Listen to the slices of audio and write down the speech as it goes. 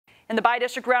And the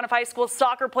bi-district round of high school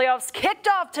soccer playoffs kicked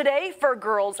off today for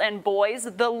girls and boys.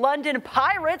 The London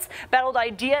Pirates battled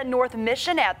Idea North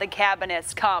Mission at the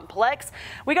Cabinets Complex.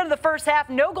 We go to the first half,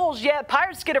 no goals yet.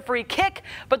 Pirates get a free kick,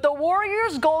 but the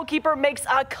Warriors goalkeeper makes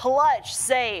a clutch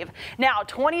save. Now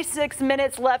 26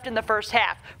 minutes left in the first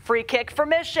half. Free kick for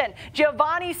Mission.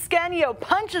 Giovanni Scanio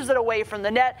punches it away from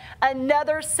the net.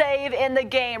 Another save in the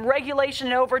game. Regulation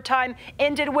and overtime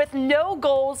ended with no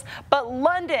goals, but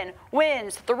London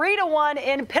wins 3-1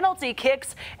 in penalty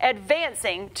kicks,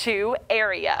 advancing to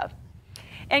area.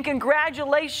 And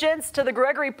congratulations to the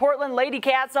Gregory Portland Lady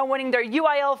Cats on winning their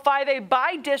UIL 5A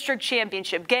bi-district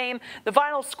championship game. The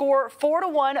final score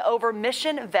 4-1 over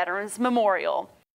Mission Veterans Memorial.